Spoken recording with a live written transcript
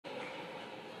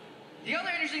The other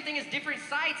interesting thing is different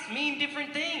sites mean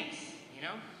different things, you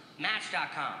know?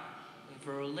 Match.com, looking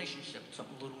for a relationship,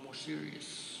 something a little more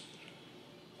serious.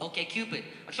 Okay, Cupid,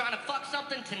 I'm trying to fuck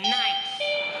something tonight.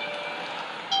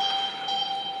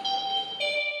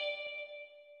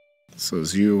 So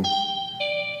it's you,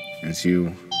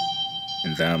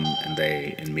 and them, and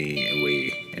they, and me, and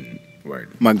we, and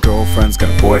word. My girlfriend's got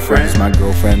a boyfriend, my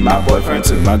girlfriend, my boyfriend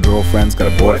too. My girlfriend's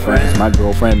got a boyfriend, my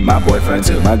girlfriend, my boyfriend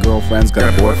too. My girlfriend's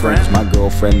got a boyfriend, my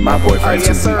girlfriend, my boyfriend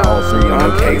too. We all three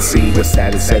on OKC with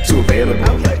status set to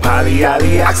available.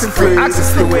 Polyolyoxenfree, this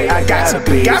is the way I gotta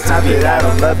be. It's not that I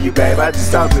don't love you, babe, I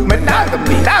just don't do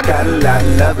monogamy. Got a lot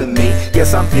of love in me,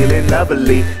 yes, I'm feeling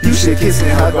lovely. You should kiss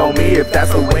and hug on me if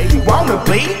that's the way you wanna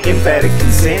be. Emphatic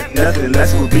consent, nothing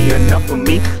less will be enough for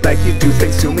me. Like you do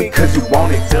things to me cause you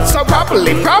want it done. So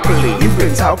properly, you've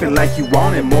been talking like you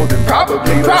want it more than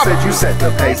probably. They said you set the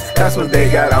pace, that's what they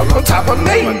got all on top of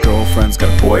me. My girlfriend's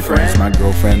got a boyfriend, my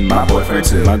girlfriend, my boyfriend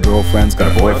too. My girlfriend's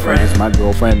got a boyfriend, my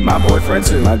girlfriend, my boyfriend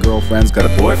too. My girlfriend's got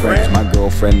a boyfriend, my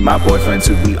girlfriend, my boyfriend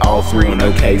too. We all three on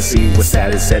OKC with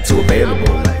status set to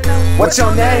available. What's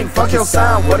your name? Fuck your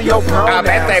sign. What are your pronouns? I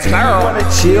bet they plural. Wanna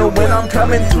chill when I'm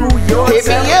coming through your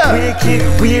town? Weird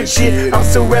kid, weird shit. I'm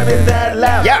still revving that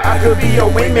loud. Yeah, I could be your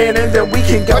wingman and then we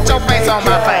can go. Put your face on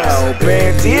my face. Oh,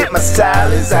 branded, my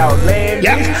style is outlandish.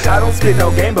 Yeah. I don't spit no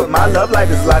game, but my love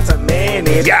life is lots of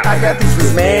manage. Yeah. I got these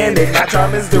romantic. My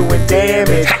trauma's doing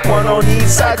damage. One on each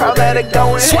side, call that a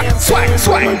going swag.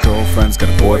 My girlfriend's got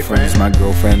a boyfriend. My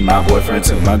girlfriend, my boyfriend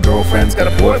too. My girlfriend's got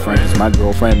a boyfriend. My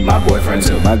girlfriend, my boyfriend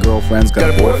too. My girlfriend's got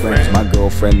a boyfriend, my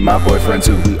girlfriend, my boyfriend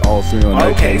too. We all three on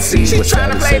OKC with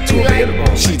status set to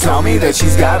available. She told me that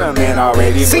she's got a man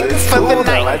already, but it's cool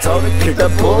though. I told her kick the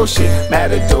bullshit,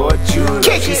 Matador Judo.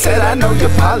 She said I know your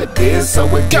polybiz, so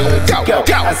we're good to go.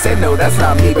 I said no, that's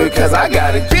not me because I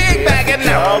got a big bag of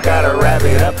no. Gotta wrap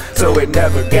it up so it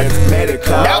never gets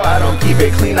medical. I don't keep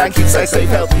it clean, I keep sex safe,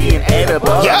 healthy and edible.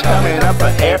 I'm coming up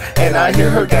for air and I hear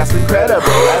her gasp incredible.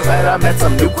 Last night I met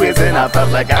some new quiz and I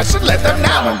felt like I should let them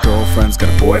know. My girlfriend's got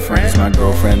a boyfriend, my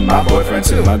girlfriend, my boyfriend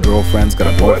too. My girlfriend's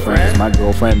got a boyfriend, my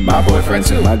girlfriend, my boyfriend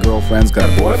too. My girlfriend's got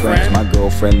a boyfriend, my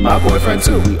girlfriend, my boyfriend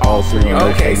too. We all three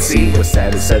on OKC with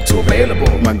status set to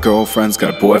available. My girlfriend's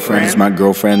got a boyfriend, my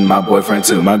girlfriend, my boyfriend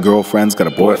too. My girlfriend's got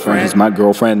a boyfriend, my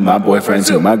girlfriend, my boyfriend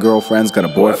too. My girlfriend's got a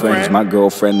boyfriend, my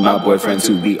girlfriend, my boyfriend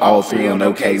too. We all three on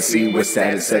OKC with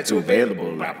status set to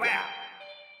available.